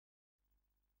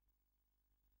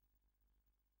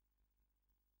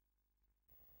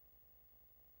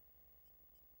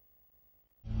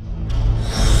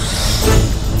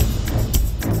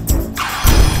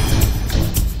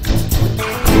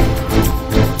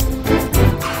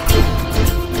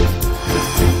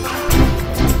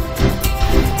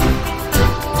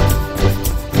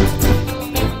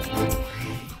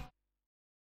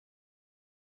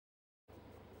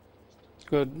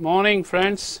Good morning,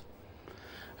 friends.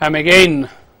 I am again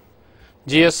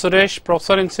GS Suresh,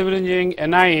 Professor in Civil Engineering,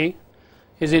 NIE,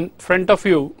 is in front of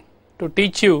you to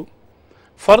teach you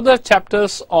further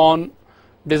chapters on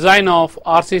design of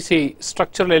RCC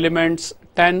structural elements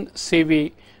 10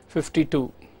 CV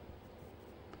 52.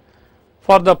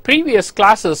 For the previous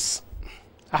classes,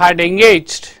 I had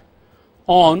engaged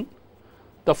on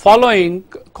the following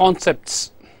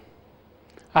concepts.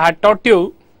 I had taught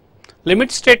you limit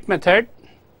state method.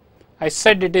 I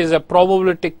said it is a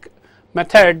probabilistic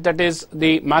method, that is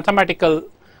the mathematical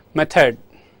method,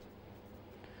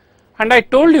 and I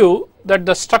told you that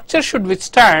the structure should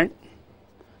withstand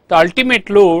the ultimate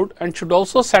load and should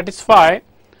also satisfy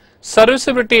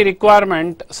serviceability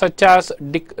requirement such as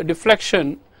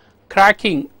deflection,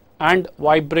 cracking and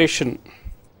vibration.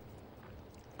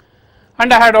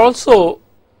 And I had also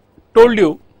told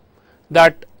you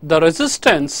that the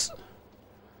resistance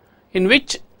in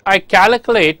which I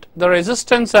calculate the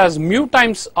resistance as mu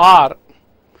times R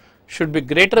should be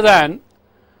greater than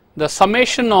the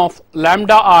summation of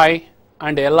lambda I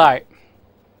and Li,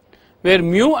 where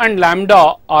mu and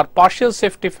lambda are partial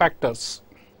safety factors.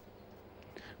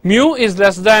 Mu is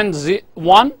less than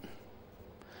 1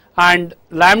 and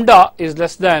lambda is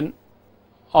less than,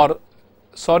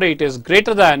 it is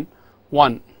greater than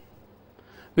 1.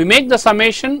 We make the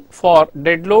summation for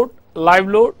dead load, live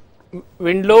load,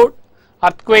 wind load,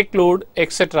 earthquake load,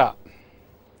 etc.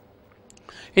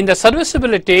 In the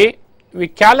serviceability, we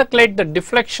calculate the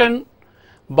deflection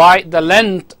by the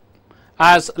length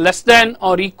as less than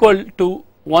or equal to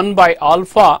 1 by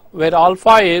alpha, where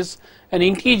alpha is an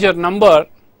integer number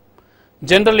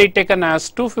generally taken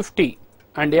as 250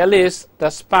 and L is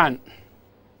the span.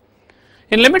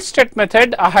 In limit state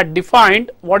method, I had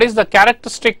defined what is the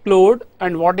characteristic load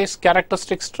and what is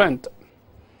characteristic strength.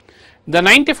 The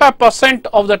 95%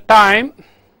 of the time,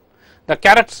 the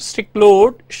characteristic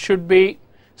load should be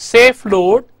safe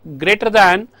load greater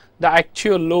than the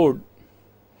actual load.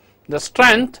 The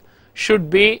strength should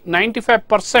be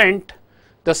 95%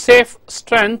 the safe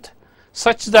strength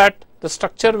such that the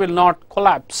structure will not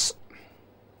collapse.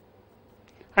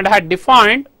 And I had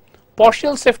defined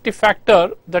partial safety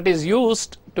factor that is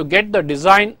used to get the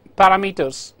design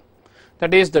parameters,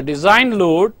 that is the design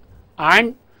load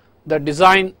and the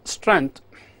design strength.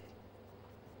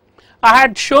 I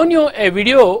had shown you a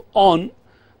video on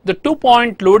the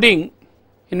 2-point loading,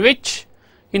 in which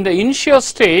in the initial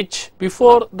stage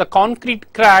before the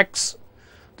concrete cracks,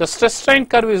 the stress strain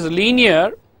curve is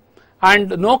linear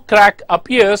and no crack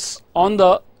appears on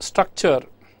the structure.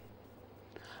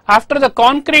 After the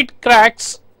concrete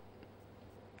cracks,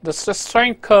 the stress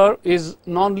strain curve is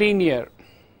non-linear.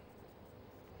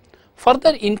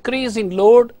 Further increase in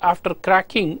load after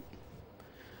cracking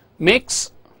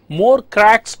makes more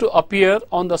cracks to appear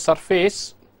on the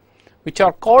surface, which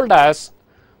are called as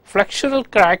flexural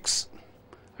cracks,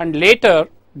 and later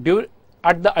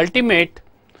at the ultimate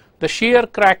the shear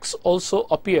cracks also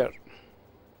appear.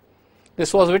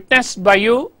 This was witnessed by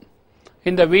you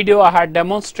in the video I had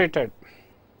demonstrated.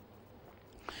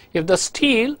 If the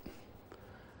steel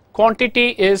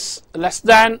quantity is less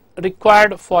than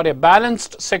required for a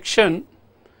balanced section,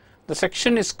 the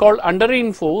section is called under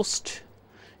reinforced,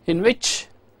 in which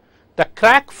the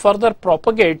crack further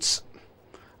propagates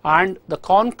and the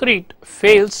concrete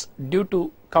fails due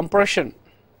to compression.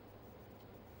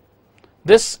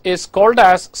 This is called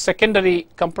as secondary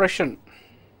compression.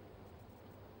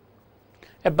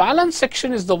 A balanced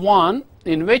section is the one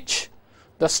in which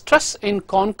the stress in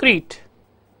concrete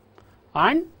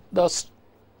and the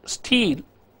steel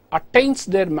attains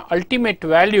their ultimate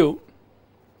value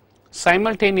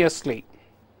simultaneously.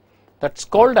 That's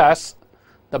called as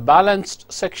the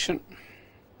balanced section.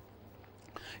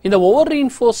 In the over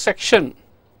reinforced section,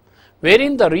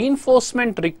 wherein the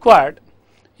reinforcement required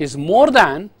is more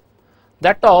than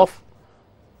that of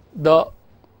the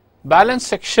balanced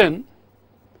section,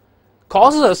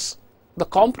 causes the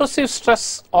compressive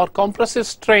stress or compressive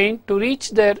strain to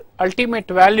reach their ultimate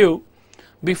value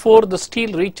before the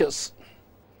steel reaches.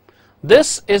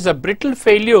 This is a brittle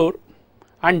failure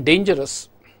and dangerous.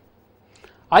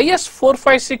 IS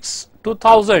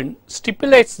 456-2000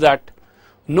 stipulates that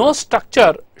no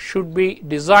structure should be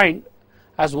designed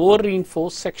as over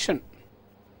reinforced section.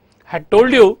 I had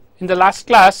told you in the last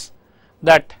class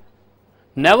that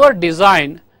never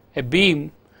design a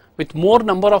beam with more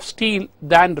number of steel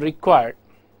than required.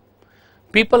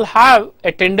 People have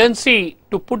a tendency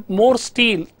to put more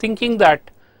steel thinking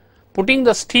that putting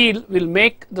the steel will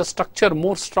make the structure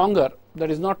more stronger.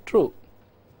 That is not true.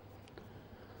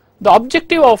 The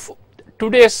objective of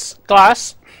today's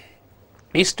class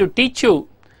is to teach you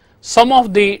some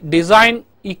of the design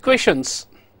equations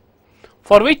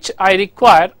for which I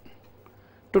require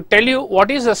to tell you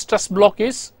what is a stress block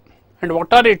is and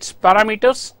what are its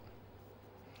parameters,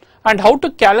 and how to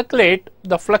calculate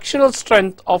the flexural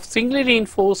strength of singly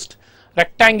reinforced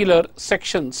rectangular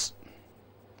sections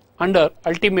under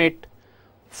ultimate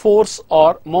force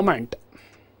or moment.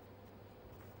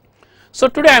 So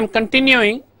today I am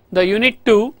continuing the unit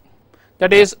 2,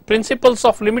 that is principles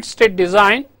of limit state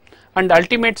design and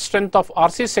ultimate strength of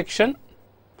RC section.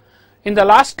 In the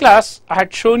last class I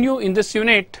had shown you in this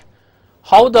unit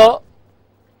how the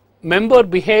member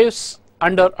behaves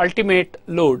under ultimate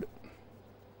load.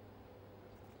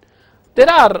 There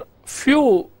are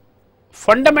few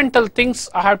fundamental things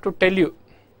I have to tell you.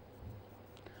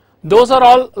 Those are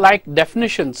all like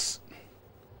definitions.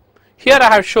 Here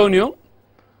I have shown you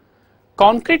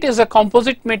concrete is a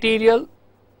composite material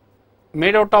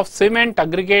made out of cement,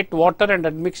 aggregate, water and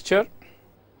admixture.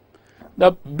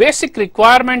 The basic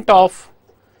requirement of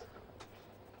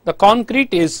the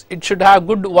concrete is it should have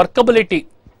good workability.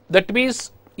 That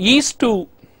means ease to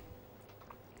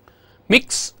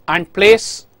mix and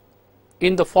place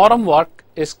in the forum work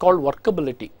is called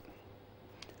workability.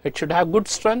 It should have good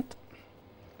strength.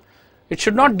 It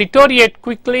should not deteriorate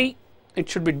quickly. It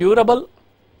should be durable,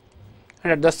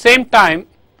 and at the same time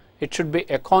it should be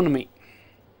economy.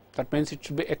 That means it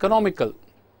should be economical.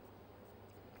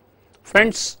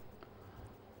 Friends,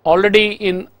 already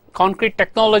in concrete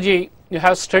technology you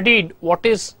have studied what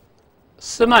is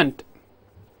cement.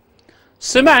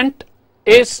 Cement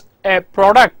is a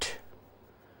product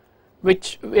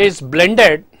which is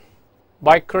blended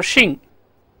by crushing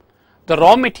the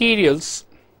raw materials,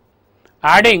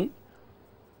 adding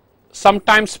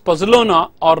sometimes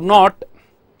pozzolana or not,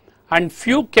 and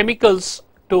few chemicals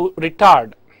to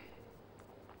retard.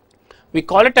 We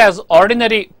call it as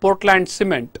ordinary Portland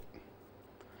cement.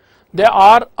 They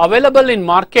are available in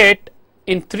market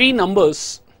in 3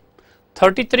 numbers: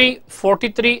 33,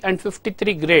 43 and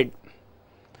 53 grade.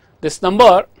 This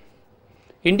number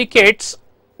indicates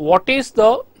what is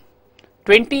the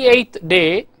 28th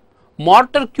day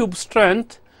mortar cube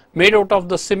strength made out of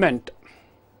the cement.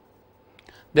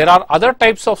 There are other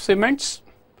types of cements: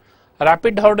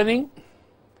 rapid hardening,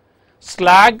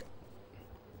 slag,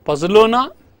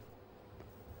 pozzolana,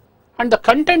 and the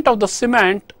content of the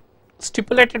cement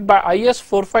stipulated by IS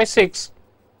 456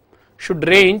 should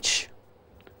range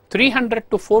 300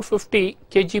 to 450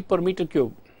 kg per meter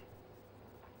cube.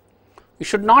 You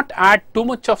should not add too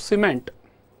much of cement.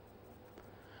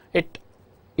 It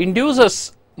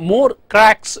induces more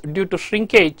cracks due to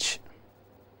shrinkage.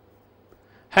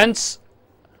 Hence,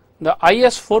 the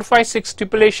IS 456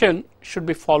 stipulation should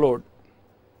be followed.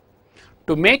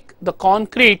 To make the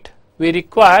concrete, we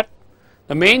require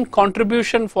the main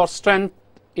contribution for strength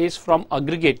is from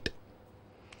aggregate.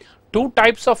 2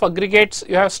 types of aggregates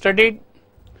you have studied.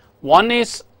 One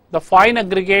is the fine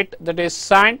aggregate, that is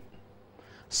sand.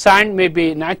 Sand may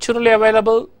be naturally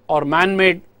available or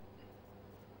man-made.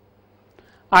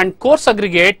 And coarse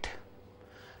aggregate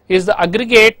is the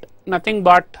aggregate nothing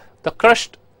but the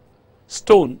crushed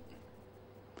stone,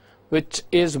 which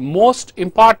is most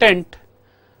important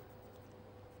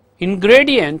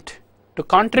ingredient to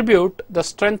contribute the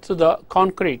strength to the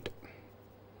concrete.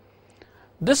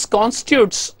 This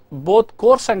constitutes both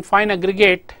coarse and fine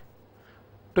aggregate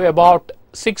to about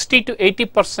 60 to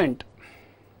 80%.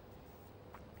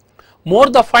 More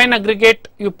the fine aggregate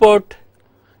you put,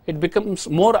 it becomes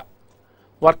more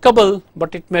workable,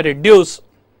 but it may reduce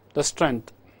the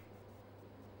strength.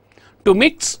 To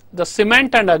mix the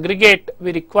cement and aggregate,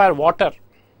 we require water.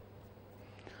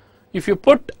 If you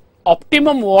put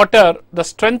optimum water, the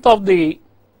strength of the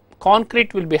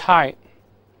concrete will be high.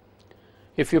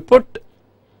 If you put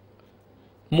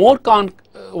more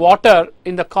water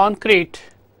in the concrete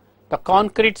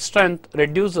strength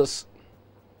reduces.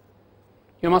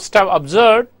 You must have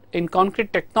observed in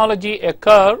concrete technology a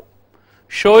curve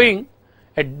showing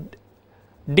a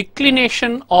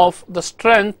declination of the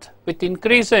strength with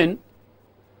increase in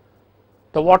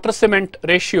the water cement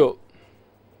ratio.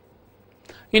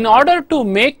 In order to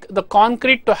make the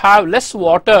concrete to have less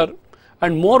water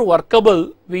and more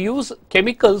workable, we use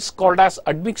chemicals called as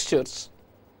admixtures.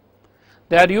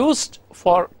 They are used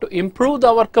to improve the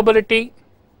workability,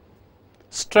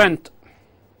 strength.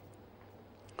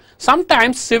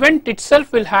 Sometimes cement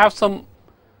itself will have some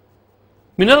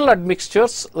mineral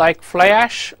admixtures like fly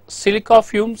ash, silica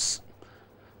fumes,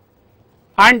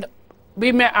 and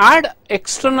we may add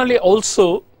externally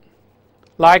also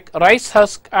like rice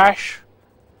husk ash,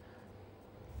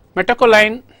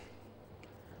 metacholine,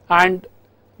 and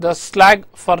the slag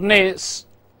furnace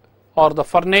or the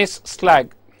furnace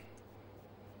slag.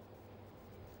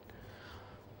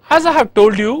 As I have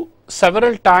told you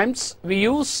several times, we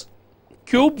use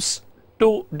cubes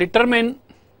to determine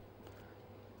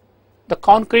the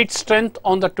concrete strength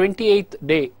on the 28th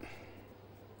day.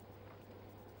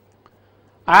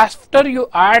 After you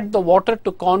add the water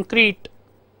to concrete,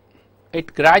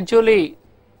 it gradually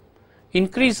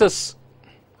increases,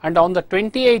 and on the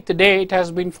 28th day it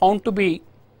has been found to be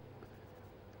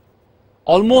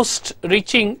almost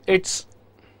reaching its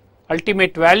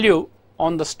ultimate value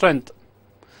on the strength.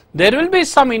 There will be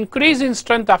some increase in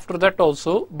strength after that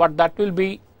also, but that will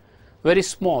be very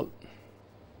small.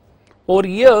 Over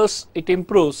years it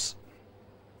improves.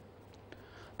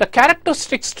 The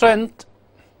characteristic strength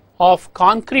of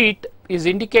concrete is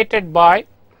indicated by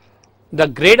the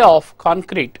grade of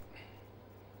concrete.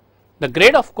 The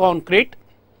grade of concrete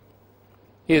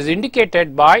is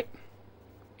indicated by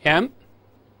M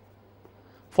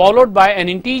followed by an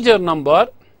integer number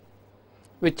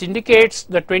which indicates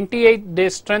the 28th day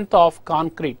strength of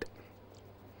concrete.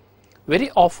 Very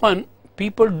often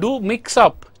people do mix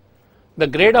up the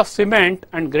grade of cement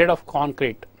and grade of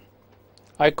concrete.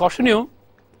 I caution you,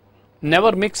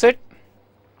 never mix it.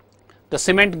 The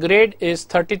cement grade is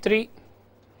 33,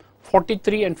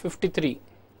 43 and 53,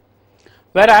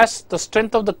 whereas the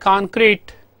strength of the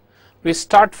concrete, we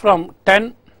start from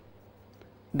 10,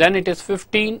 then it is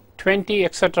 15, 20,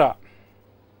 etc.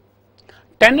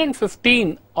 10 and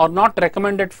 15 are not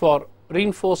recommended for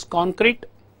reinforced concrete.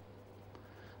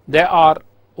 They are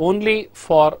only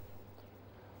for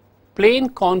plain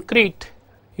concrete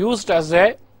used as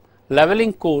a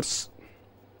leveling course.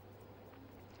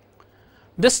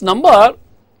 This number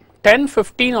 10,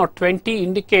 15 or 20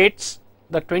 indicates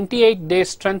the 28-day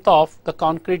strength of the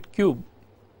concrete cube.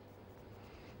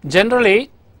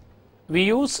 Generally, we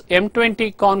use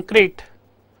M20 concrete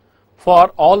for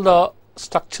all the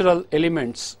structural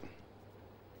elements.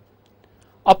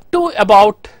 Up to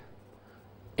about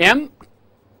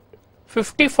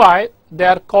M55, they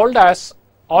are called as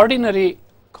ordinary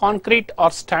concrete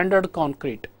or standard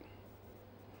concrete.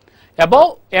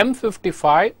 Above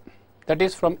M55, that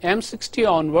is from M60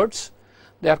 onwards,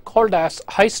 they are called as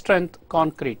high strength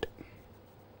concrete.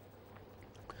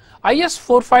 IS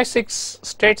 456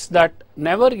 states that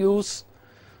never use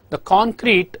the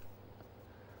concrete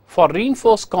for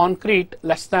reinforced concrete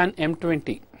less than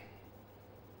M20.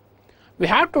 We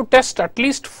have to test at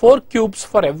least 4 cubes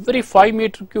for every 5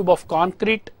 meter cube of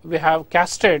concrete we have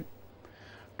casted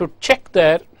to check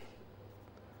their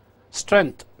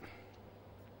strength.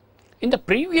 In the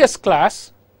previous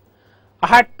class, I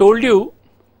had told you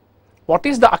what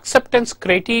is the acceptance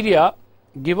criteria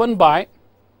given by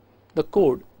the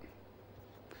code.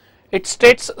 It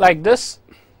states like this: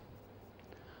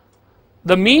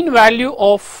 the mean value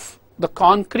of the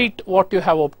concrete what you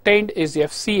have obtained is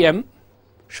FCM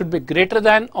should be greater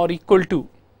than or equal to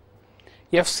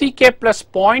FCK plus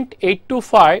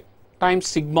 0.825 times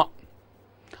sigma,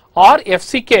 or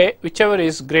FCK whichever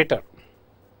is greater,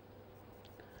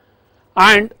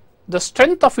 and the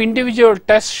strength of individual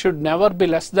tests should never be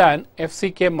less than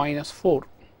FCK minus 4.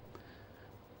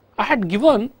 I had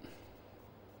given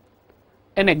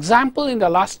an example in the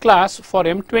last class for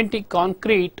M20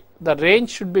 concrete. The range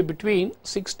should be between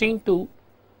 16 to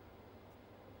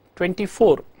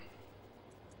 24.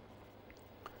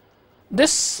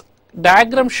 This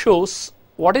diagram shows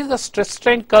what is the stress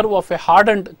strain curve of a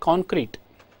hardened concrete.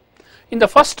 In the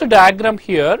first diagram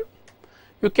here,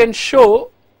 you can show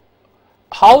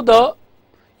how the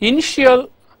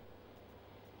initial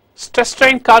stress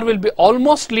strain curve will be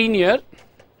almost linear.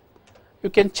 You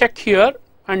can check here,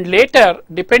 and later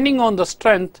depending on the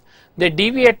strength they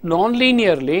deviate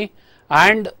non-linearly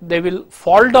and they will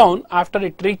fall down after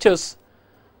it reaches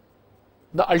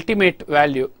the ultimate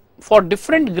value. For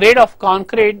different grade of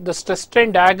concrete, the stress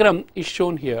strain diagram is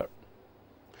shown here.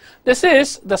 This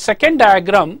is the second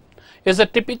diagram, is a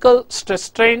typical stress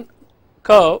strain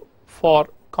curve for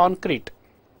concrete.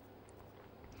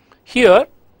 Here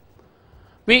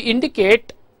we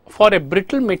indicate for a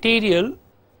brittle material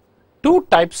 2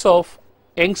 types of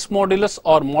Young's modulus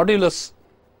or modulus.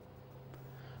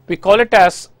 We call it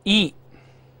as E.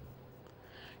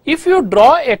 If you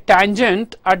draw a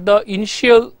tangent at the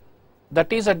initial,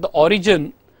 that is at the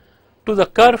origin, to the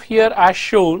curve here as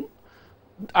shown,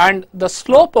 and the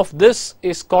slope of this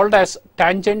is called as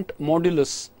tangent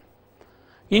modulus,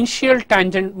 initial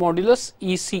tangent modulus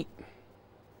EC.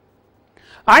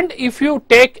 And if you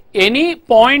take any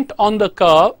point on the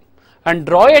curve and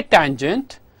draw a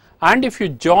tangent, and if you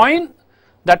join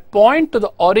that point to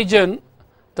the origin,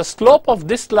 the slope of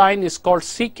this line is called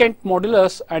secant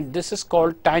modulus, and this is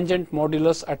called tangent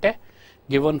modulus at a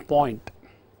given point.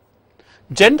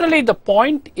 Generally, the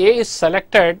point A is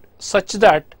selected such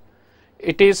that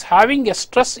it is having a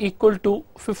stress equal to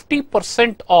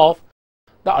 50% of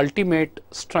the ultimate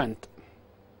strength,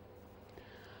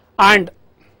 and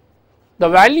the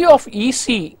value of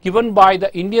EC given by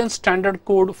the Indian Standard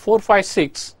Code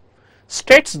 456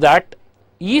 states that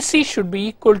EC should be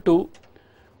equal to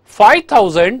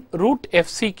 5000 root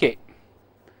FCK.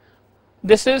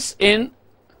 This is in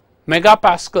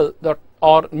megapascal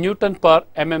or Newton per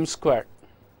mm squared.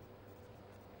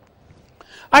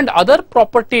 And other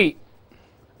property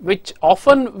which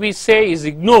often we say is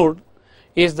ignored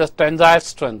is the tensile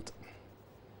strength.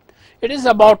 It is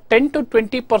about 10 to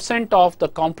 20% of the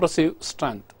compressive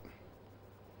strength.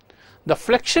 The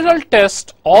flexural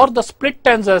test or the split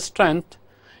tensile strength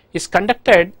is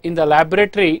conducted in the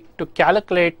laboratory to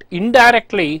calculate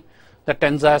indirectly the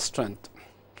tensile strength.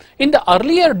 In the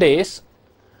earlier days,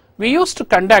 we used to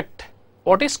conduct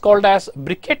what is called as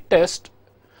briquette test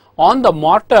on the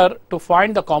mortar to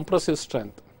find the compressive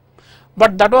strength,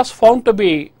 but that was found to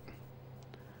be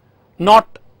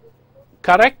not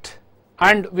correct,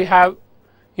 and we have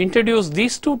introduced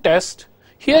these two tests.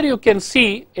 Here you can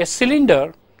see a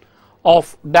cylinder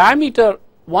of diameter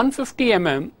 150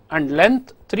 mm and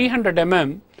length 300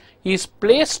 mm is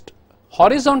placed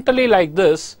horizontally like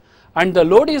this, and the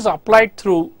load is applied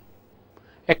through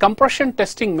a compression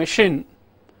testing machine,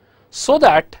 so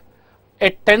that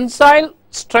a tensile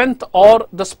strength or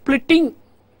the splitting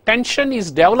tension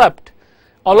is developed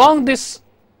along this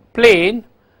plane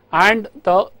and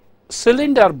the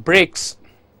cylinder breaks.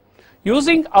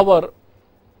 Using our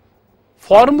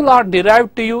formula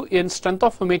derived to you in strength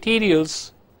of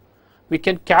materials, we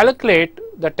can calculate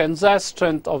the tensile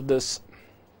strength of this.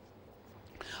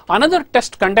 Another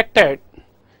test conducted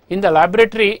in the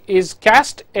laboratory is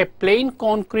cast a plain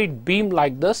concrete beam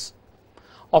like this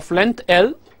of length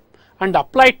L and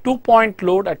apply 2-point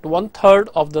load at 1/3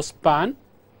 of the span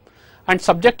and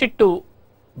subject it to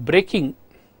breaking.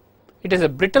 It is a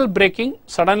brittle breaking,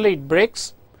 suddenly it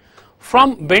breaks.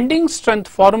 From bending strength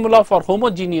formula for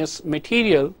homogeneous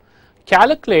material,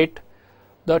 calculate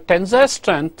the tensile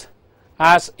strength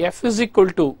as F is equal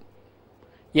to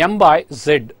M by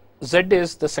Z. Z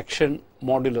is the section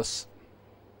modulus.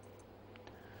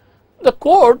 The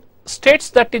code states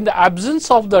that in the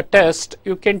absence of the test,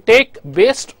 you can take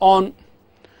based on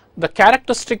the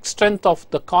characteristic strength of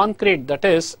the concrete, that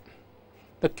is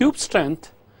the cube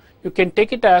strength, you can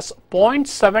take it as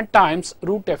 0.7 times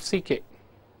root FCK.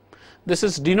 This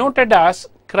is denoted as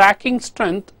cracking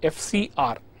strength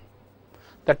FCR.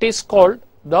 That is called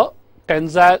the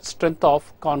tensile strength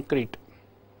of concrete.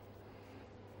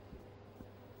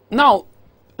 Now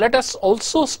let us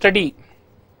also study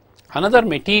another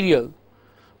material,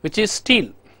 which is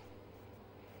steel.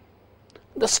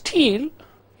 The steel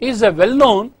is a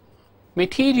well-known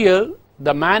material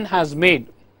the man has made.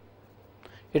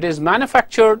 It is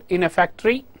manufactured in a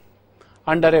factory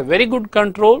under a very good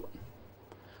control,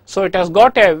 so it has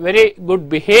got a very good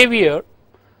behavior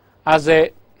as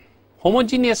a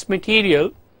homogeneous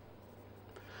material,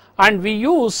 and we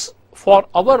use for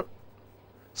our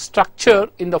structure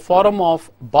in the form of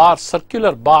bars,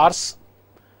 circular bars.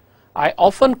 I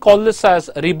often call this as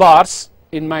rebars.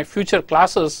 In my future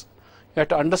classes, you have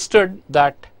to understand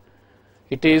that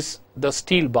it is the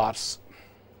steel bars.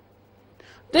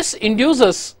 This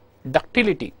induces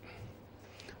ductility.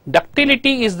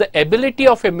 Ductility is the ability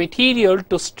of a material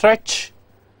to stretch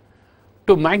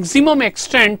to maximum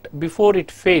extent before it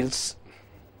fails.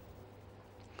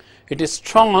 It is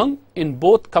strong in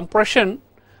both compression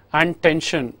and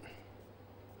tension.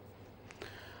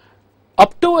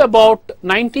 Up to about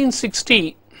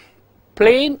 1960,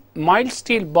 plain mild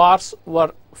steel bars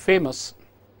were famous.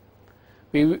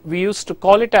 We used to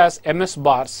call it as MS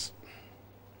bars.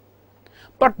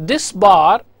 But this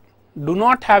bar do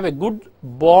not have a good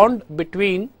bond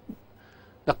between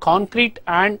the concrete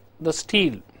and the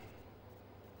steel.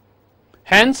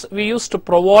 Hence, we used to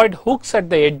provide hooks at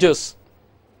the edges.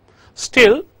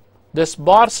 Still, this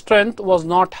bar strength was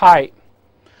not high.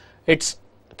 Its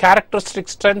characteristic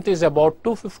strength is about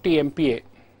 250 MPa.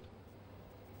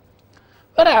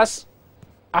 Whereas,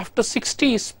 after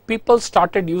 60s, people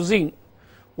started using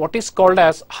what is called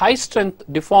as high strength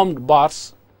deformed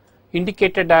bars,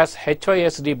 indicated as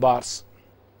HYSD bars.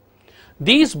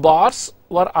 These bars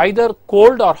were either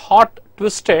cold or hot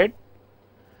twisted,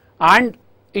 and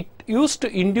it used to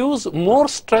induce more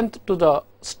strength to the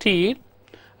steel,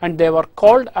 and they were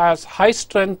called as high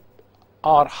strength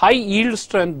or high yield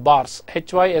strength bars,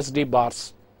 HYSD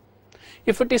bars.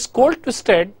 If it is cold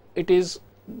twisted, it is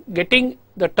getting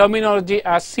the terminology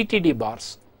as CTD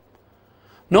bars.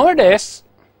 Nowadays,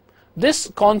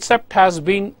 This concept has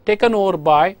been taken over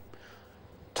by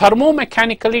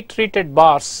thermomechanically treated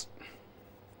bars.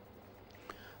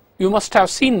 You must have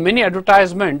seen many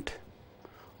advertisements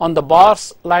on the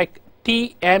bars like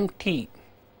TMT,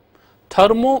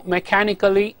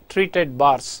 thermomechanically treated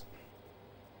bars.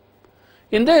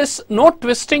 In this, no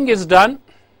twisting is done.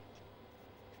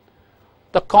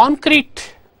 The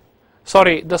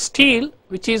steel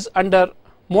which is under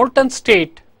molten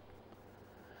state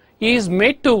is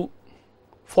made to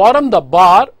form the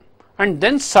bar, and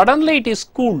then suddenly it is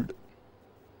cooled.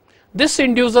 This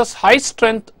induces high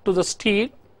strength to the steel.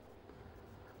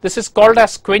 This is called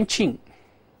as quenching.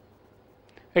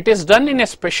 It is done in a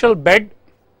special bed,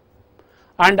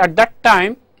 and at that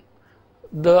time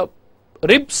the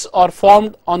ribs are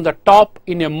formed on the top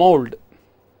in a mold.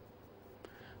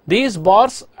 These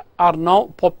bars are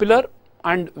now popular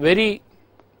and very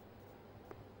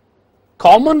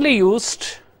commonly used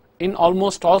in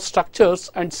almost all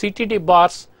structures, and CTD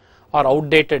bars are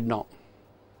outdated now.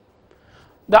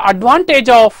 The advantage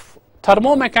of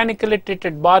thermomechanically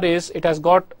treated bar is it has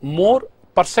got more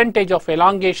percentage of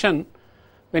elongation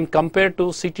when compared to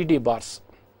CTD bars,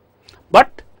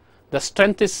 but the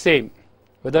strength is same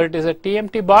whether it is a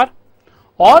TMT bar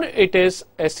or it is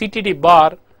a CTD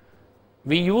bar.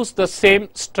 We use the same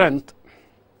strength.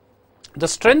 The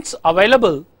strengths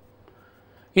available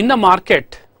in the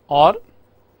market are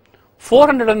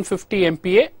 450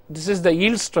 MPa. This is the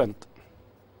yield strength.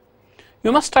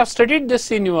 You must have studied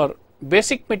this in your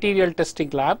basic material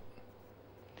testing lab.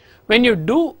 When you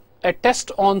do a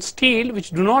test on steel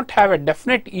which do not have a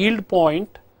definite yield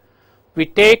point, we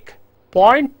take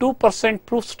 0.2%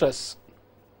 proof stress.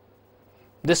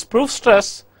 This proof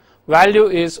stress value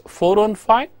is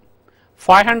 415,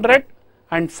 500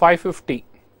 and 550.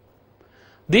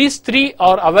 These three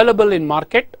are available in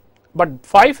market, but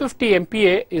 550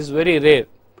 MPa is very rare,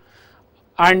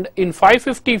 and in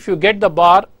 550 if you get the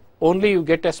bar, only you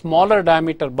get a smaller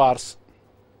diameter bars.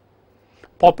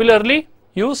 Popularly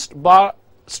used bar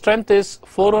strength is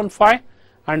 415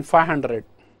 and 500.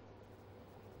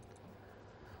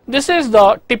 This is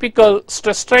the typical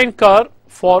stress strain curve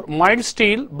for mild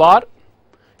steel bar.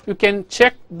 You can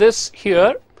check this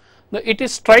here. It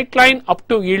is straight line up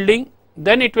to yielding,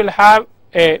 then it will have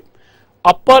a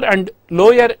upper and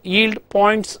lower yield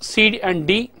points C and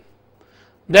D.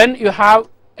 Then you have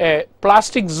a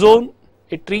plastic zone.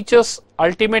 It reaches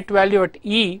ultimate value at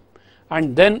E,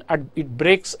 and then it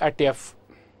breaks at F.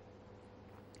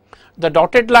 The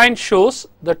dotted line shows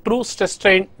the true stress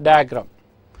strain diagram.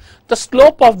 The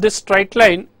slope of this straight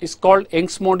line is called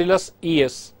Young's modulus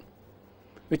ES,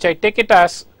 which I take it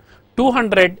as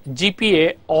 200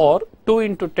 GPa or 2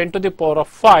 into 10 to the power of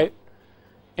 5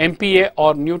 MPa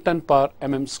or Newton per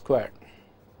mm squared.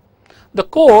 The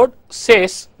code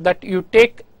says that you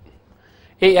take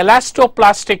a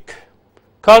elastoplastic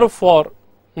curve for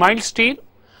mild steel.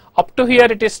 Up to here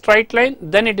it is straight line,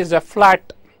 then it is a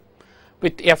flat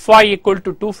with Fy equal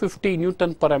to 250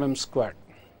 Newton per mm squared.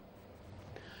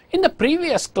 In the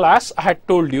previous class I had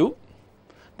told you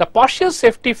the partial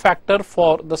safety factor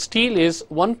for the steel is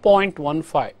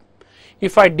 1.15.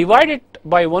 If I divide it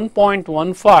by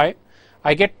 1.15,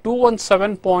 I get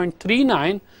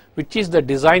 217.39, which is the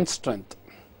design strength.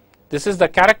 This is the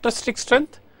characteristic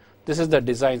strength, this is the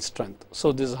design strength.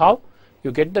 So this is how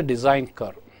you get the design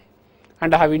curve,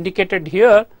 and I have indicated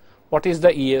here what is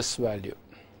the ES value.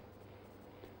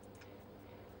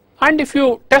 And if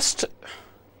you test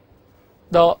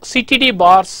the CTD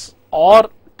bars or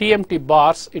TMT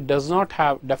bars, it does not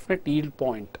have definite yield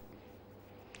point.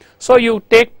 So you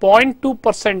take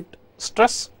 0.2%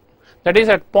 stress, that is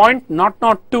at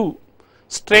 0.002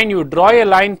 strain, you draw a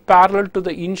line parallel to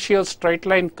the initial straight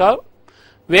line curve.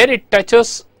 Where it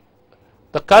touches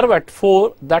the curve at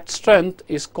 4, that strength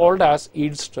is called as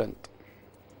yield strength.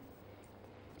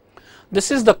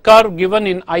 This is the curve given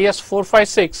in IS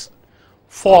 456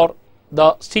 for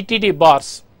the CTD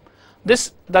bars.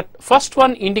 That first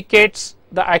one indicates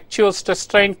the actual stress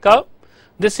strain curve.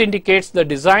 This indicates the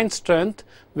design strength,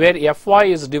 where Fy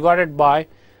is divided by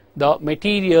the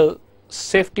material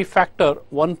safety factor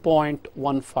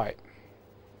 1.15.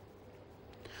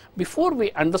 Before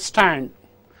we understand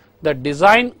the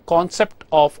design concept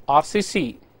of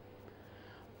RCC,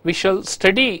 we shall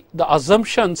study the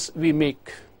assumptions we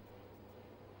make.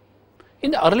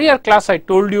 In the earlier class I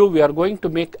told you we are going to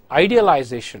make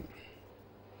idealization.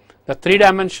 The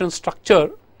 3-dimensional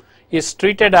structure is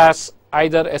treated as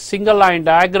either a single line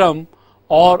diagram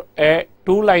or a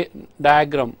 2-line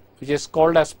diagram, which is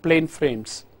called as plane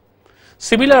frames.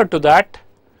 Similar to that,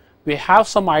 we have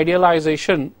some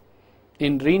idealization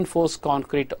in reinforced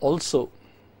concrete also.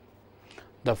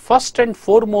 the first and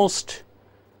foremost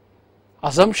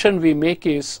assumption we make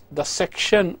is the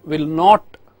section will not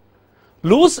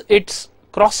lose its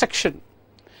cross section.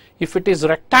 If it is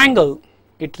rectangle,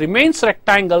 it remains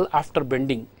rectangle after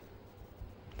bending.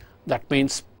 That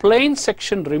means plane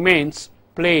section remains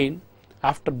plane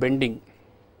after bending.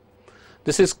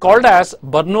 This is called as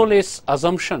Bernoulli's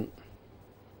assumption.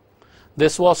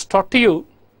 This was taught to you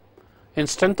in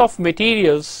strength of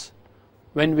materials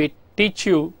when we teach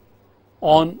you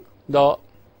on the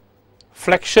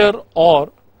flexure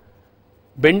or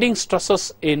bending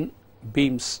stresses in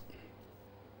beams.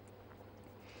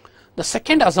 The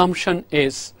second assumption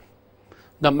is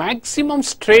the maximum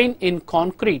strain in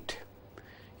concrete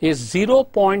is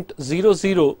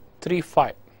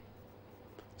 0.0035.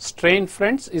 Strain,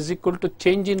 friends, is equal to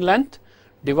change in length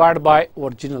divided by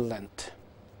original length.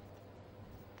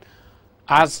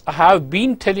 As I have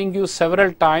been telling you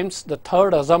several times, the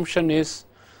third assumption is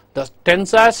the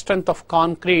tensile strength of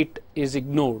concrete is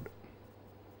ignored.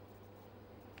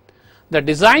 The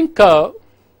design curve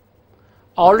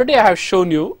already I have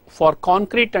shown you for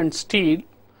concrete and steel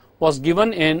was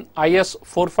given in IS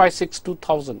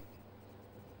 456-2000.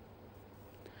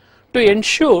 To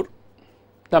ensure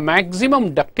the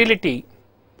maximum ductility,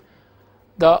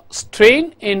 the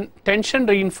strain in tension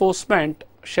reinforcement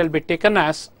shall be taken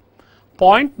as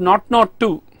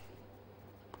 0.002.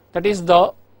 That is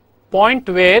the point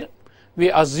where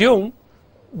we assume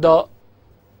the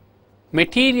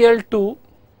material to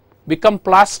become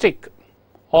plastic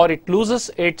or it loses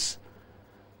its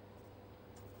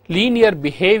linear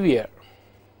behavior,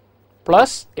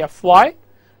 plus Fy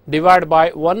divided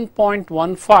by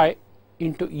 1.15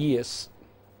 into Es.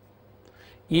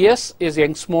 Es is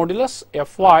Young's modulus,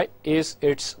 Fy is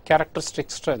its characteristic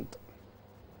strength.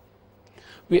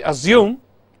 We assume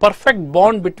perfect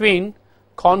bond between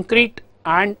concrete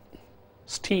and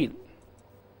steel.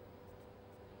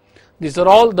 These are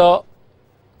all the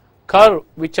curve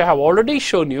which I have already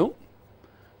shown you.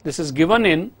 This is given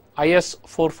in IS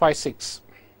 456.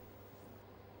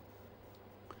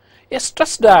 A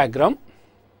stress diagram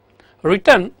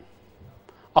written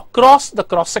across the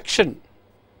cross section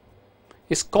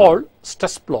is called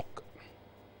stress block.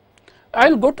 I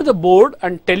will go to the board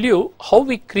and tell you how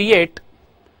we create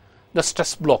the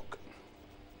stress block.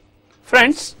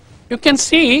 Friends, you can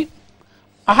see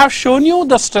I have shown you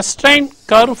the stress strain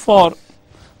curve for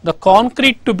the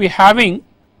concrete to be having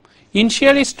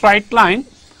initially straight line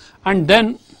and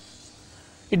then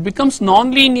it becomes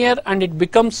non-linear and it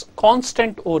becomes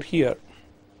constant over here.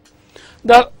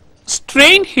 The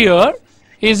strain here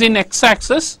is in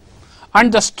x-axis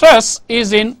and the stress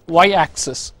is in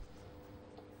y-axis.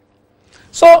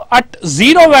 So at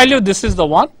 0 value this is the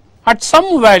one, at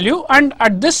some value and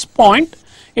at this point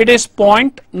it is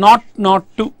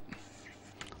 0.002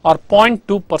 or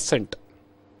 0.2%.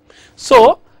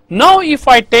 So now if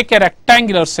I take a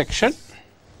rectangular section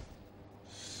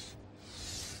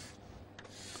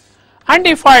and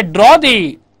if I draw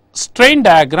the strain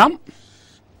diagram,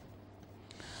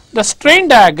 the strain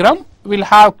diagram will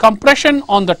have compression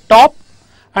on the top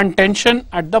and tension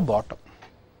at the bottom.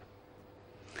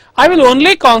 I will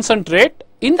only concentrate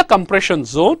in the compression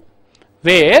zone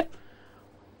where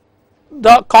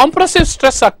the compressive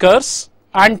stress occurs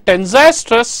and tensile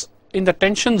stress in the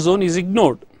tension zone is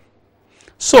ignored.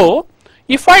 So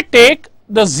if I take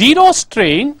the 0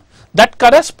 strain, that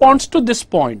corresponds to this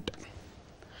point.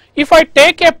 If I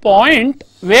take a point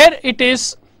where it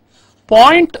is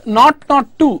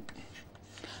 0.002,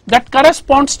 that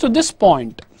corresponds to this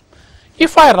point.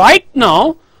 If I write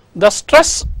now the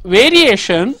stress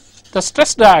variation, the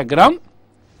stress diagram,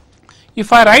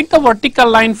 if I write the vertical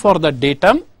line for the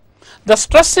datum, the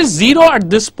stress is 0 at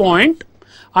this point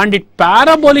and it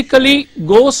parabolically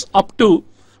goes up to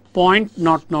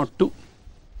 0.002.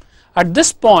 At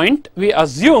this point we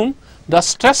assume the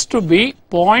stress to be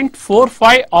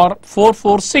 0.45 or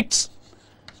 446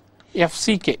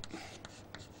 FCK.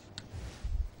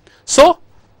 So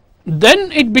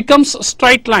then it becomes a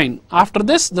straight line. After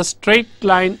this the straight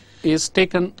line is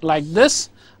taken like this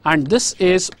and this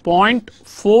is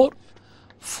 0.45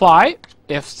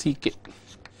 FCK.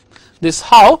 This is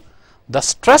how the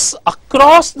stress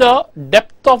across the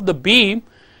depth of the beam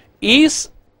is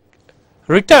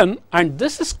written and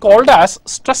this is called as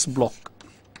stress block.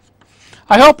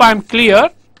 I hope I am clear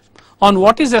on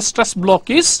what is a stress block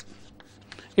is.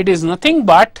 It is nothing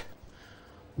but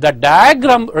the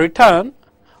diagram written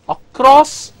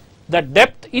across the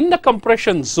depth in the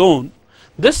compression zone.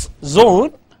 This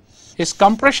zone is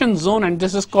compression zone and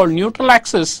this is called neutral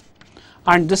axis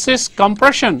and this is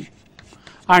compression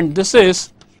and this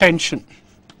is tension.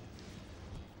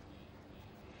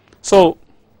 So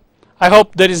I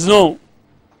hope there is no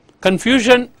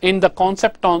confusion in the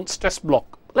concept on stress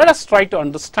block. Let us try to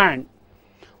understand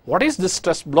what is this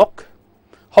stress block,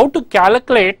 how to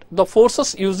calculate the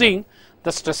forces using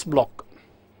the stress block.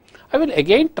 I will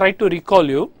again try to recall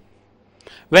you.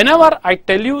 Whenever I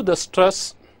tell you the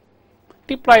stress,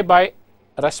 multiply by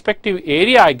respective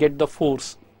area, I get the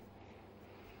force.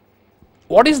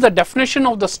 What is the definition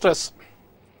of the stress?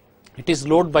 It is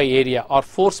load by area or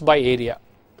force by area.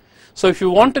 So if you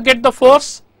want to get the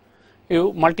force,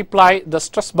 you multiply the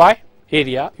stress by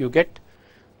area, you get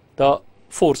the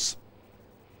force.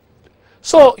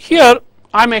 So here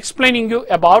I am explaining you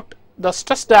about the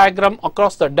stress diagram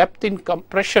across the depth in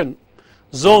compression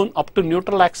zone up to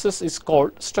neutral axis is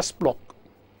called stress block.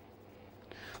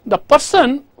 The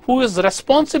person who is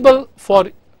responsible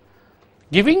for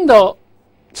giving the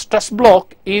stress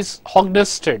block is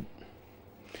Hognested.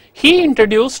 He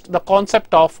introduced the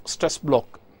concept of stress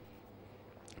block.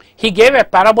 He gave a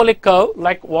parabolic curve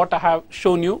like what I have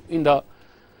shown you in the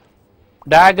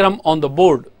diagram on the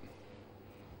board.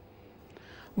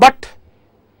 But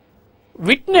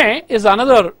Whitney is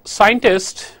another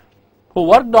scientist who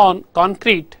worked on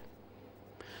concrete,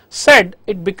 said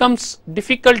it becomes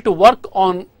difficult to work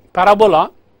on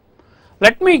parabola.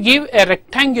 Let me give a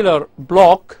rectangular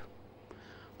block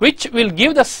which will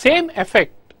give the same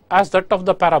effect as that of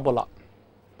the parabola.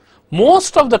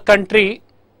 Most of the country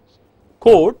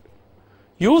code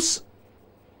use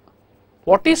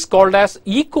what is called as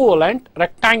equivalent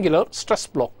rectangular stress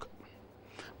block.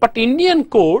 But Indian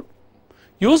code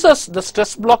uses the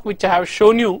stress block which I have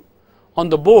shown you on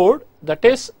the board, that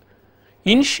is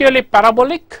initially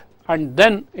parabolic and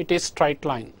then it is straight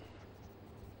line.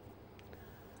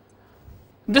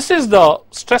 This is the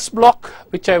stress block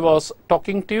which I was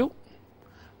talking to you.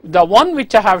 The one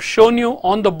which I have shown you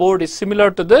on the board is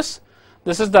similar to this.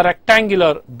 This is the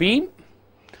rectangular beam.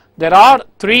 There are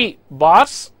 3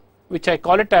 bars which I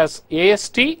call it as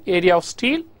AST, area of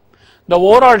steel. The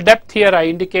overall depth here I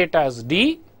indicate as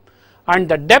D, and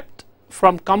the depth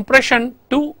from compression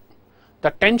to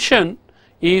the tension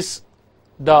is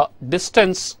the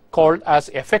distance called as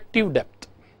effective depth,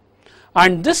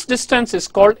 and this distance is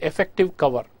called effective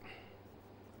cover.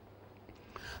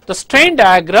 The strain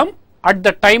diagram at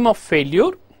the time of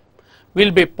failure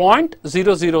will be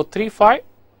 0.0035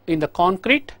 in the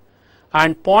concrete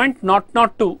and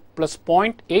 0.002 plus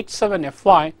 0.87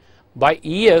 Fy by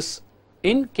Es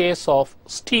in case of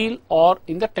steel or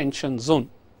in the tension zone.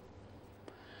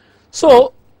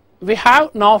 So we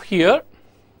have now here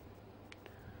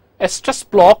a stress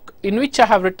block in which I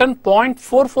have written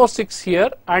 0.446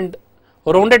 here and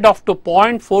rounded off to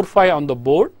 0.45 on the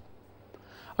board,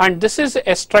 and this is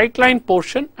a straight line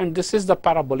portion and this is the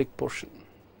parabolic portion.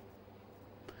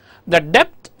 The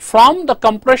depth from the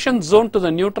compression zone to the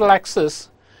neutral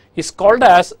axis is called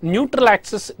as neutral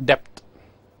axis depth,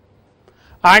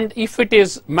 and if it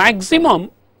is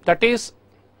maximum, that is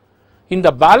in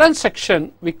the balance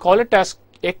section, we call it as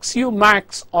XU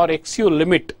max or XU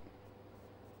limit.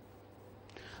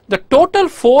 The total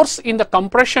force in the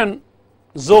compression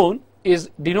zone is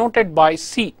denoted by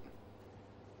C,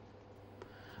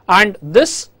 and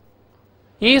this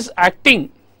is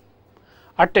acting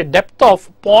at a depth of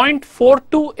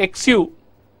 0.42 XU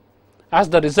as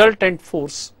the resultant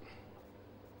force.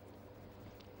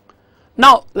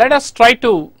 Now let us try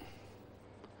to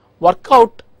work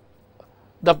out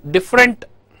the different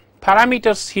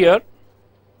parameters here.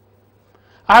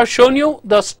 I have shown you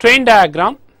the strain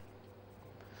diagram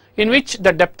in which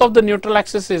the depth of the neutral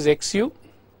axis is XU.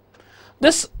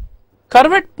 This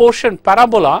curved portion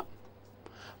parabola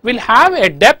will have a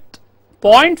depth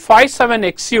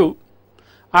 0.57 XU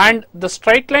and the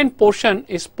straight line portion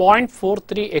is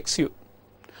 0.43 XU.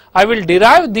 I will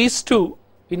derive these two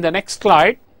in the next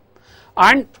slide,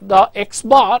 and the X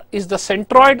bar is the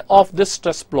centroid of this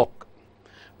stress block,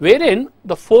 wherein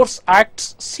the force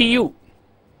acts Cu,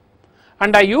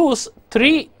 and I use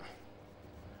 3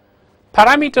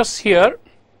 parameters here.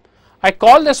 I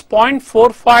call this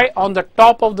 0.45 on the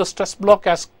top of the stress block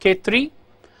as K3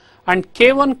 and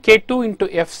K1 K2 into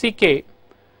FCK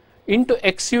into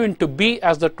XU into B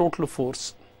as the total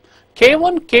force.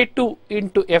 K1 K2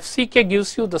 into FCK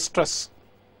gives you the stress.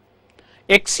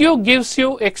 XU gives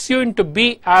you XU into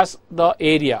B as the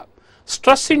area.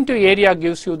 Stress into area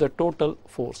gives you the total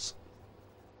force.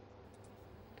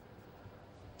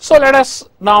 So let us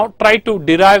now try to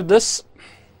derive this.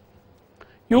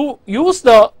 You use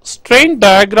the strain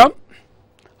diagram,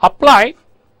 apply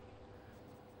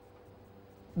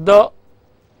the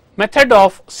method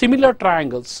of similar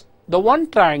triangles. The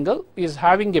one triangle is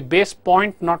having a base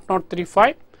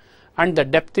 0.0035 and the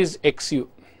depth is XU.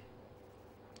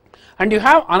 and you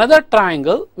have another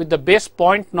triangle with the base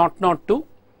 0.002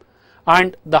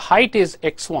 and the height is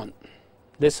x1.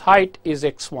 This height is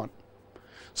x1.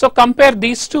 So compare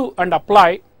these two and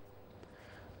apply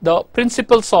the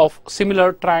principles of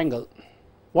similar triangle.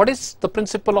 What is the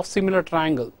principle of similar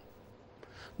triangle?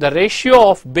 The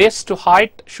ratio of base to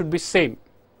height should be same.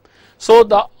 So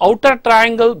the outer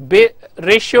triangle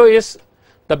ratio is,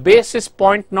 the base is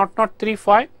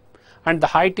 0.0035 and the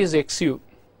height is xu.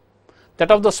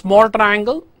 That of the small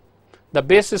triangle, the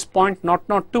base is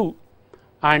 0.002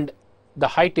 and the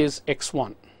height is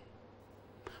x1.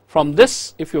 From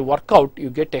this, if you work out, you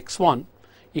get x1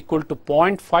 equal to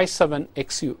 0.57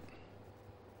 xu.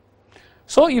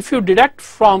 So if you deduct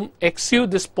from xu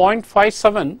this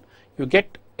 0.57, you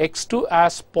get x2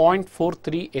 as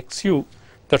 0.43 xu.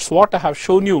 That's what I have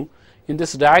shown you in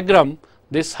this diagram.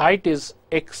 This height is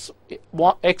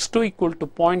x2 equal to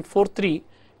 0.43,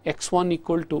 x1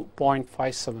 equal to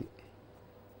 0.57.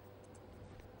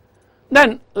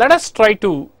 Then let us try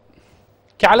to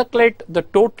calculate the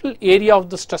total area of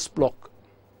the stress block.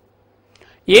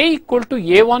 A equal to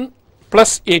A1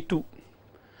 plus A2.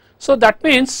 So that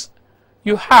means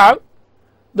you have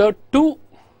the two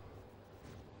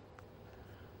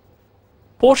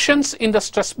portions in the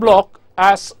stress block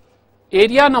as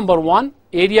area number 1,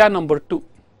 area number 2.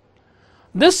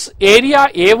 This area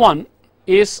A1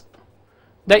 is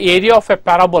the area of a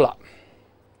parabola.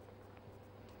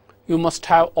 You must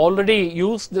have already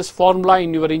used this formula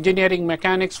in your engineering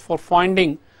mechanics for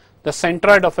finding the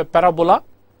centroid of a parabola,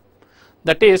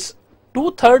 that is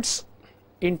 2/3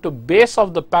 into base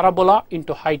of the parabola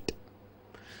into height.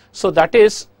 So that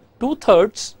is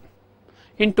 2/3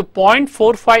 into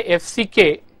 0.45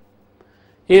 FCK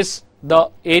is the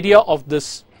area of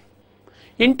this,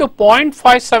 into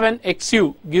 0.57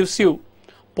 XU gives you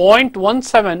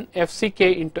 0.17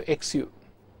 FCK into XU.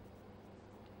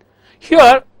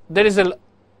 Here there is a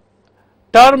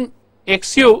term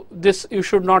XU, this you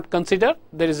should not consider,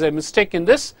 there is a mistake in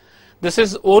this. This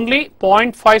is only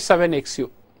 0.57 XU.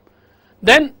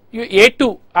 Then you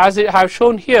A2, as I have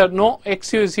shown here, no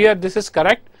XU is here, this is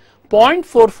correct.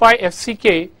 0.45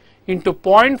 FCK into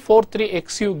 0.43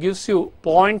 XU gives you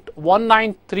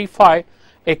 0.1935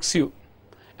 XU.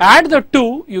 Add the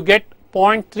two, you get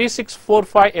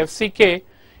 0.3645 FCK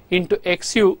into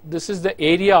XU. This is the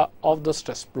area of the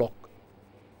stress block.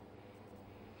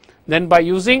 Then by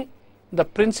using the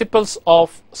principles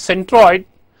of centroid,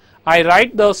 I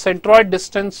write the centroid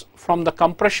distance from the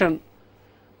compression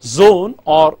zone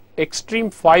or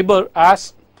extreme fiber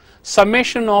as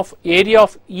summation of area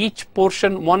of each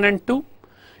portion 1 and 2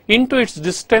 into its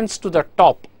distance to the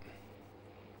top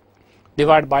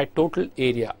divided by total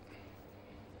area.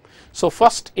 So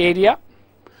first area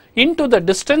into the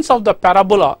distance of the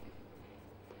parabola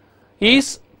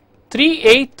is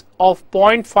 3/8 of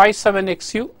 0.57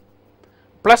 XU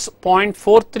plus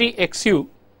 0.43 XU,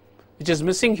 which is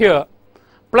missing here,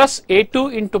 plus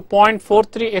A2 into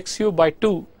 0.43 XU by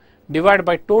 2 divided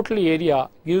by total area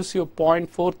gives you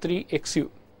 0.43 XU.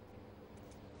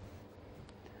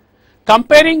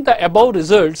 Comparing the above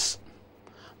results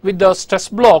with the stress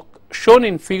block shown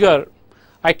in figure,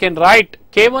 I can write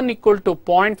K1 equal to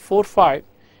 0.45,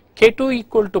 K2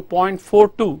 equal to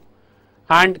 0.42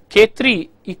 and K3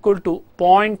 equal to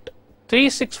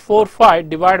 0.3645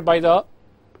 divided by the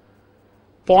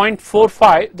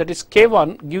 0.45, that is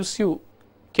K1 gives you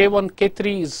K1,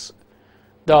 K3 is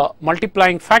the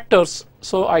multiplying factors,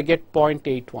 so I get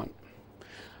 0.81.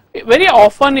 Very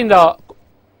often in the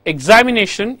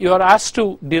examination you are asked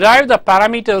to derive the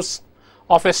parameters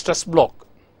of a stress block.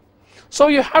 So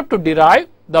you have to derive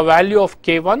the value of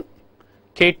K1,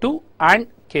 K2 and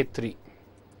K3.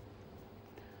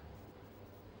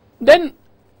 Then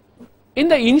in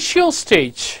the initio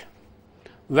stage,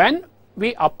 when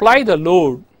we apply the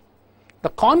load, the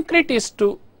concrete is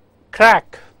to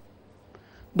crack.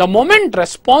 The moment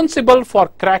responsible for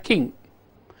cracking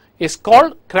is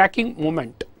called cracking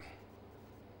moment.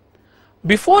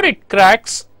 Before it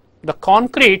cracks, the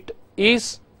concrete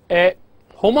is a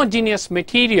homogeneous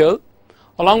material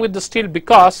along with the steel,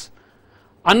 because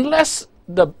unless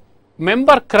the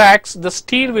member cracks, the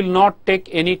steel will not take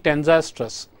any tensile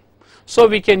stress. So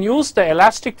we can use the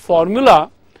elastic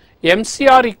formula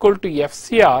MCR equal to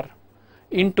FCR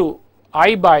into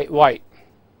I by Y.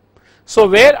 So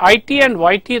where IT and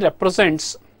YT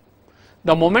represents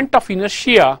the moment of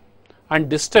inertia and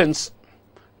distance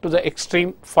to the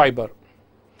extreme fiber.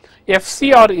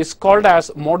 FCR is called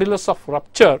as modulus of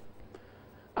rupture,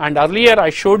 and earlier I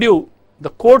showed you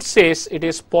the code says it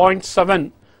is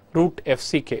 0.7 root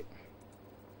FCK.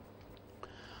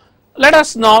 Let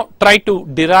us now try to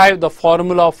derive the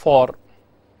formula for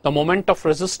the moment of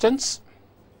resistance.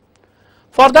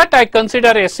 For that I consider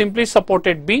a simply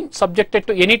supported beam subjected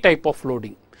to any type of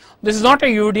loading. This is not a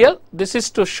UDL, this is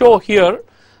to show here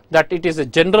that it is a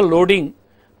general loading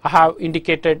I have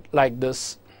indicated like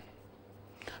this.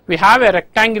 We have a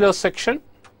rectangular section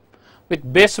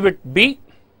with base width B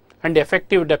and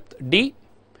effective depth D,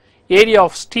 area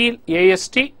of steel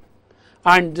AST,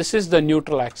 and this is the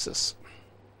neutral axis.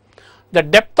 The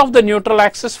depth of the neutral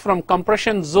axis from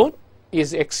compression zone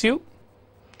is XU,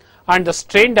 and the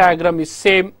strain diagram is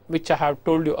same which I have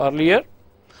told you earlier,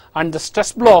 and the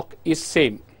stress block is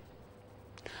same.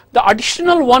 The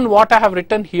additional one what I have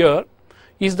written here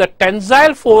is the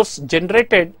tensile force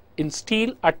generated in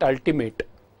steel at ultimate.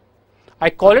 I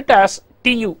call it as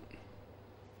TU.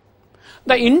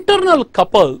 The internal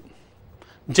couple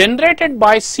generated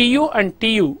by CU and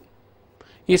TU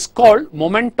is called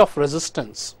moment of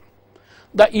resistance.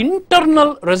 The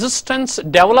internal resistance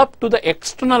developed to the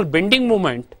external bending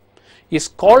moment is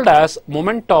called as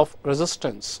moment of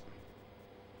resistance.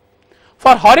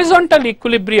 For horizontal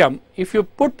equilibrium, if you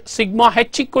put sigma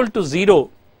h equal to 0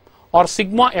 or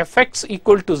sigma fx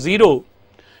equal to 0,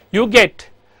 you get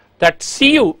that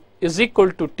Cu is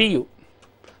equal to Tu.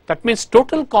 That means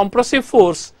total compressive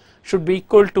force should be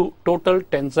equal to total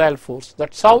tensile force.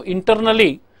 That is how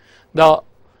internally the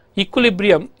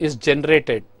equilibrium is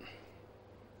generated.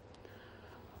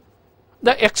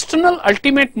 The external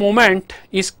ultimate moment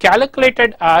is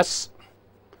calculated as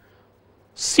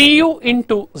Cu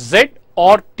into Z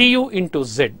or Tu into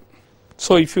Z.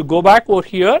 So if you go back over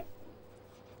here,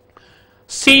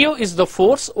 Cu is the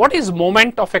force. What is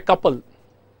moment of a couple?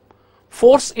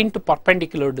 Force into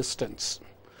perpendicular distance.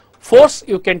 Force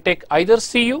you can take either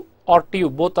Cu or Tu,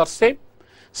 both are same.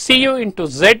 Cu into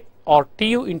Z or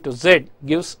Tu into Z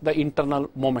gives the internal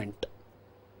moment,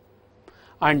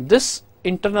 and this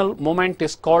internal moment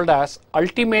is called as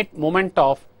ultimate moment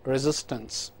of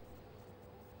resistance.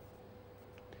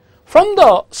 From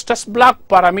the stress block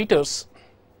parameters,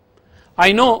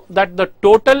 I know that the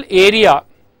total area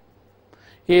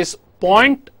is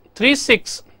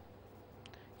 0.36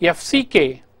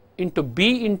 FCK into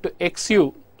B into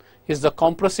XU is the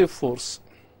compressive force.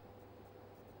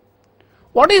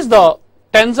 What is the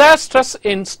tensile stress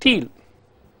in steel?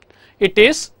 It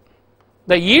is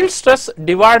the yield stress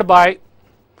divided by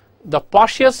the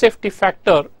partial safety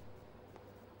factor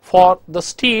for the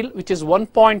steel, which is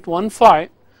 1.15.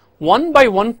 1 by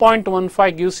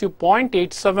 1.15 gives you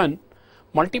 0.87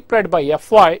 multiplied by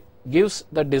Fy gives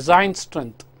the design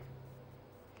strength.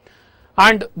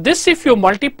 And this, if you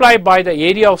multiply by the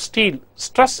area of steel,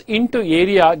 stress into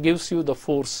area gives you the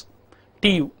force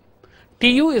Tu.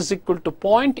 Tu is equal to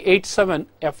 0.87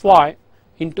 Fy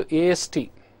into AST.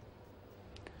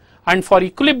 And for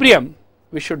equilibrium,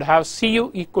 we should have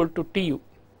Cu equal to Tu.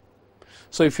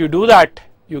 So if you do that,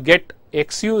 you get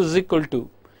Xu is equal to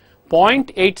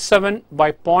 0.87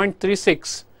 by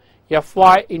 0.36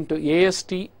 Fy into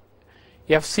AST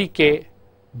FCK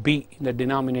B in the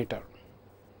denominator.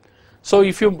 So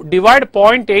if you divide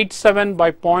 0.87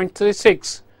 by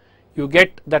 0.36, you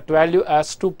get that value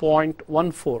as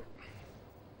 2.14.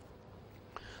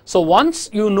 So once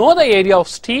you know the area of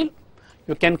steel,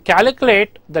 you can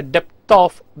calculate the depth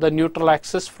of the neutral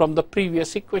axis from the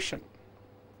previous equation.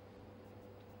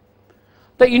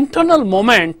 The internal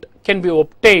moment can be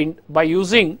obtained by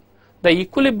using the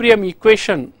equilibrium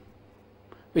equation,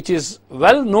 which is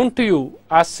well known to you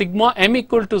as sigma m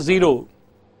equal to 0,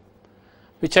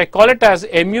 which I call it as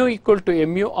mu equal to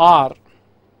mu r.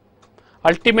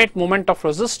 Ultimate moment of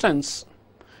resistance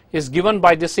is given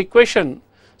by this equation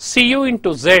Cu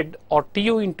into Z or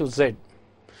Tu into Z.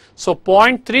 So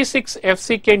 0.36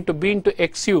 FCK into B into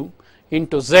XU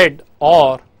into Z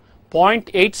or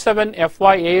 0.87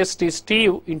 Fy AST is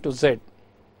Tu into Z.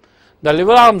 The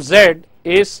lever arm Z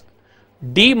is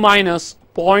D minus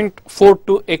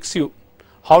 0.42 XU.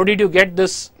 How did you get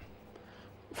this?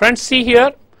 Friends, see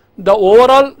here, the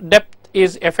overall depth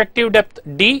is effective depth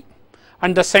D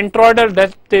and the centroidal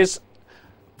depth is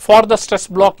for the stress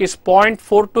block is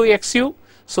 0.42 XU.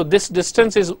 So this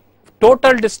distance is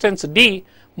total distance D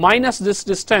minus this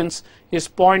distance is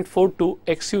 0.42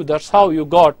 XU. That's how you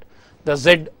got the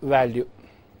Z value.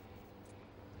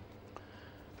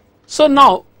 So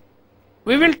now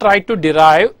we will try to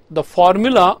derive the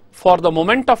formula for the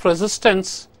moment of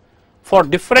resistance for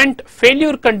different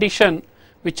failure condition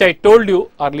which I told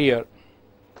you earlier.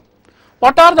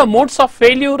 What are the modes of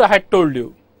failure I had told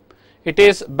you? It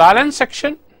is balanced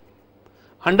section,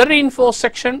 under reinforced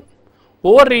section,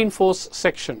 over reinforced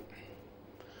section.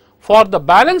 For the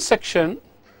balanced section,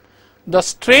 the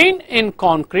strain in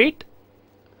concrete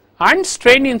and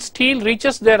strain in steel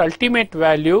reaches their ultimate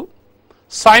value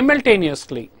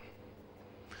simultaneously.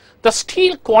 The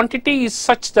steel quantity is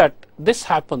such that this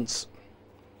happens,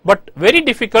 but very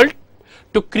difficult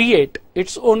to create.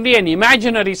 It's only an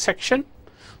imaginary section.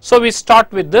 So we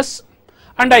start with this,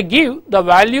 and I give the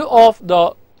value of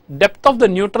the depth of the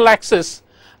neutral axis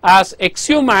as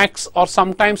xu max, or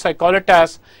sometimes I call it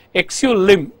as xu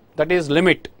lim, that is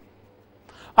limit,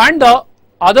 and the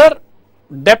other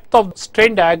depth of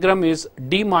strain diagram is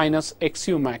d minus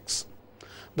xu max.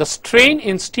 The strain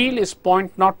in steel is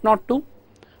 0.002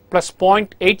 plus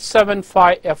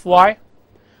 0.875 Fy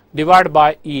divided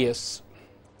by Es.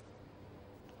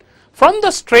 From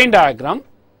the strain diagram,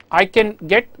 I can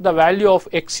get the value of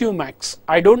xu max.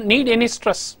 I don't need any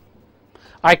stress.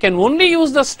 I can only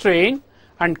use the strain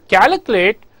and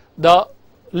calculate the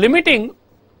limiting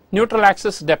neutral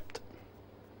axis depth,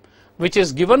 which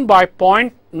is given by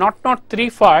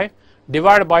 0.0035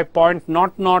 divided by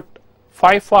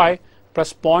 0.0055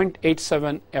 plus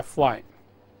 0.87 Fy.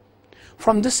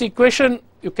 From this equation,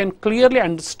 you can clearly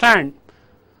understand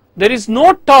there is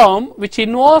no term which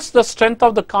involves the strength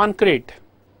of the concrete.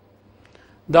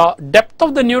 The depth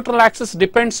of the neutral axis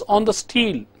depends on the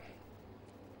steel.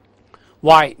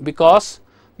 Why? Because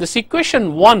this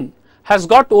equation 1 has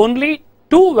got only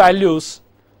two values,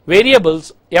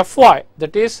 variables, Fy,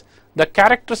 that is the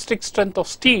characteristic strength of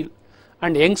steel,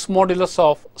 and Young's modulus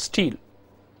of steel.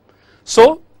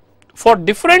 So for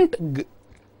different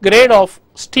grade of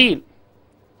steel,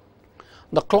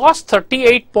 the clause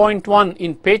 38.1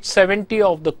 in page 70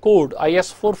 of the code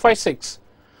IS 456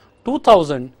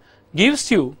 2000 gives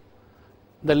you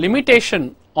the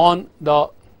limitation on the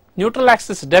neutral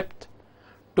axis depth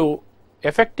to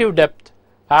effective depth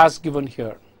as given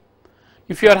here.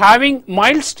 If you are having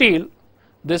mild steel,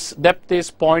 this depth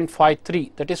is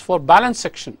 0.53, that is for balance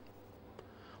section.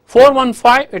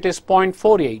 415, it is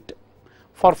 0.48.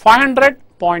 For 500,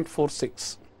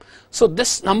 0.46. So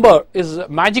this number is a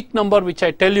magic number which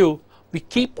I tell you we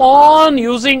keep on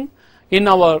using in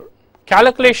our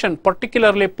calculation,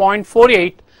 particularly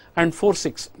 0.48 and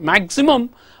 46. Maximum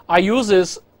I use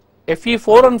is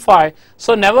Fe415,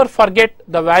 so never forget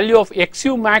the value of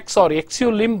xu max or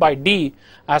xu lim by d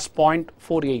as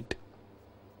 0.48.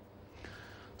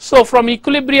 So from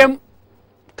equilibrium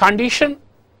condition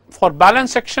for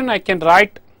balance section, I can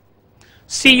write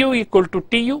Cu equal to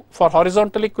Tu for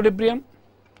horizontal equilibrium,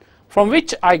 from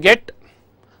which I get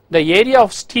the area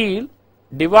of steel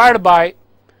divided by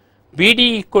Bd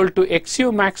equal to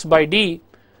xu max by d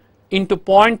into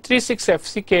 0.36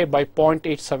 FCK by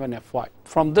 0.87 Fy.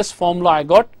 From this formula I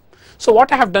got. So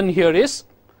what I have done here is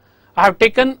I have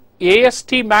taken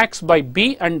AST max by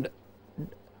B and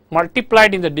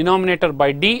multiplied in the denominator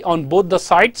by d on both the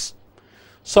sides.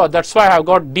 So that's why I have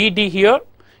got dd here.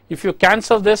 If you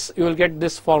cancel this, you will get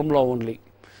this formula only.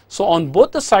 So on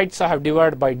both the sides I have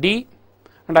divided by d,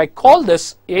 and I call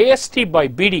this AST by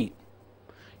BD.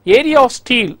 Area of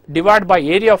steel divided by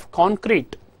area of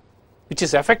concrete, which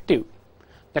is effective,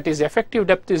 that is effective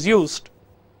depth is used,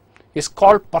 is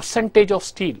called percentage of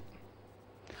steel.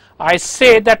 I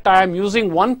say that I am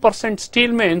using 1%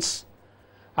 steel means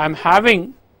I am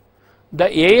having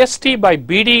the AST by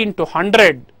BD into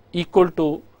 100 equal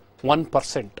to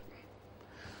 1%.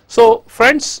 So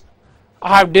friends,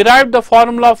 I have derived the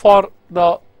formula for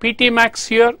the PT max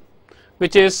here,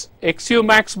 which is xu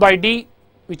max by d,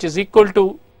 which is equal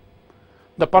to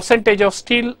the percentage of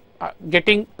steel,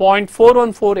 getting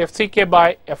 0.414 FCK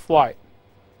by Fy.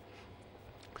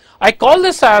 I call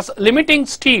this as limiting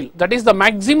steel, that is the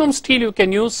maximum steel you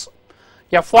can use,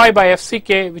 Fy by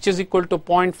FCK, which is equal to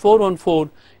 0.414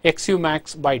 xu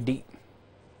max by d.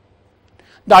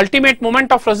 The ultimate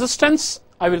moment of resistance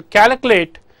I will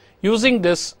calculate using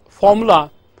this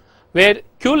formula, where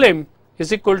q lim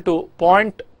is equal to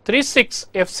 0.36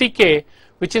 FCK,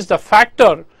 which is the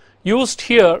factor used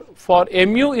here for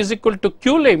mu is equal to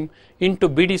q lim into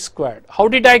Bd squared. How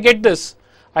did I get this?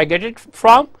 I get it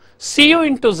from Cu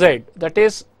into Z, that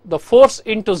is the force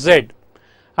into Z,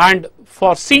 and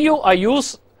for Cu I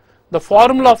use the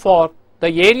formula for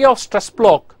the area of stress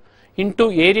block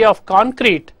into area of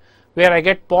concrete, where I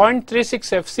get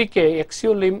 0.36 FCK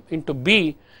xu lim into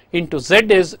B into Z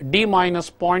is d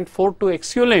minus 0.42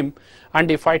 xu lim,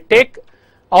 and if I take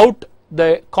out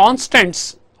the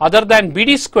constants other than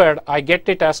Bd squared, I get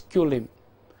it as q lim.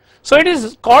 So it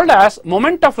is called as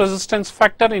moment of resistance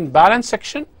factor in balance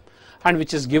section, and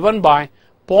which is given by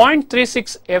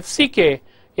 0.36 FCK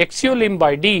xu lim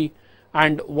by d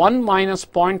and 1 minus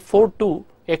 0.42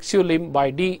 xu lim by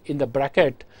d in the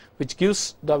bracket, which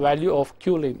gives the value of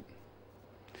q lim.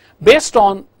 Based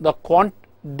on the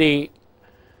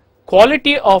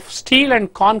quality of steel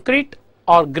and concrete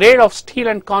or grade of steel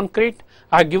and concrete,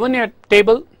 I have given a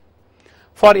table.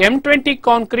 For M20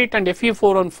 concrete and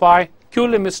Fe415,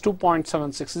 Q-lim is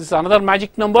 2.76. This is another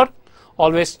magic number,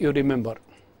 always you remember.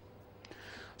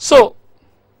 So,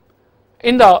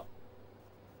 in the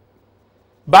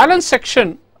balance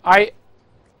section, I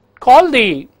call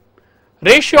the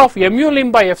ratio of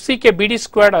mu-lim by FCK BD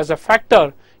squared as a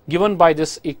factor given by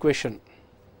this equation.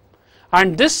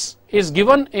 And this is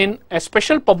given in a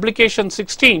special publication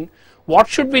 16, what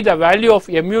should be the value of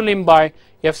mu-lim by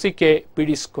FCK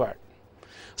BD squared.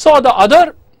 So, the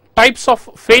other types of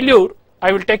failure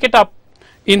I will take it up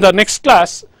in the next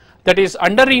class, that is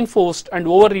under reinforced and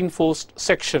over reinforced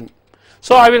section.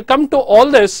 So, I will come to all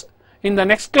this in the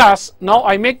next class. Now,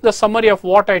 I make the summary of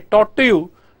what I taught to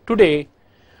you today.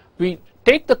 We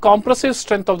take the compressive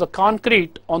strength of the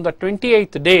concrete on the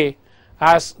 28th day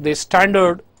as the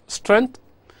standard strength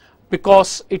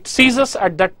because it ceases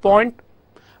at that point,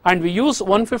 and we use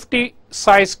 150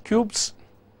 size cubes,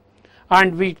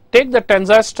 and we take the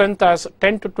tensile strength as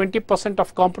 10 to 20%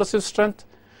 of compressive strength.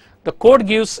 The code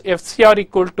gives FCR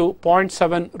equal to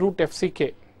 0.7 root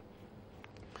FCK,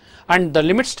 and the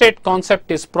limit state concept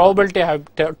is probability. I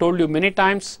have told you many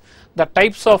times. The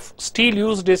types of steel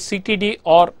used is CTD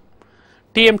or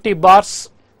TMT bars,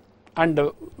 and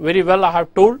very well I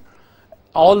have told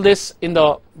all this in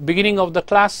the beginning of the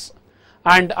class,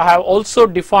 and I have also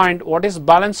defined what is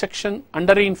balance section,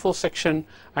 under reinforced section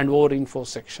and over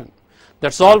reinforced section.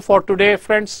 That is all for today,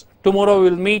 friends. Tomorrow we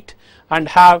will meet and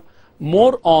have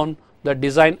more on the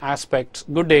design aspects.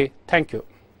 Good day. Thank you.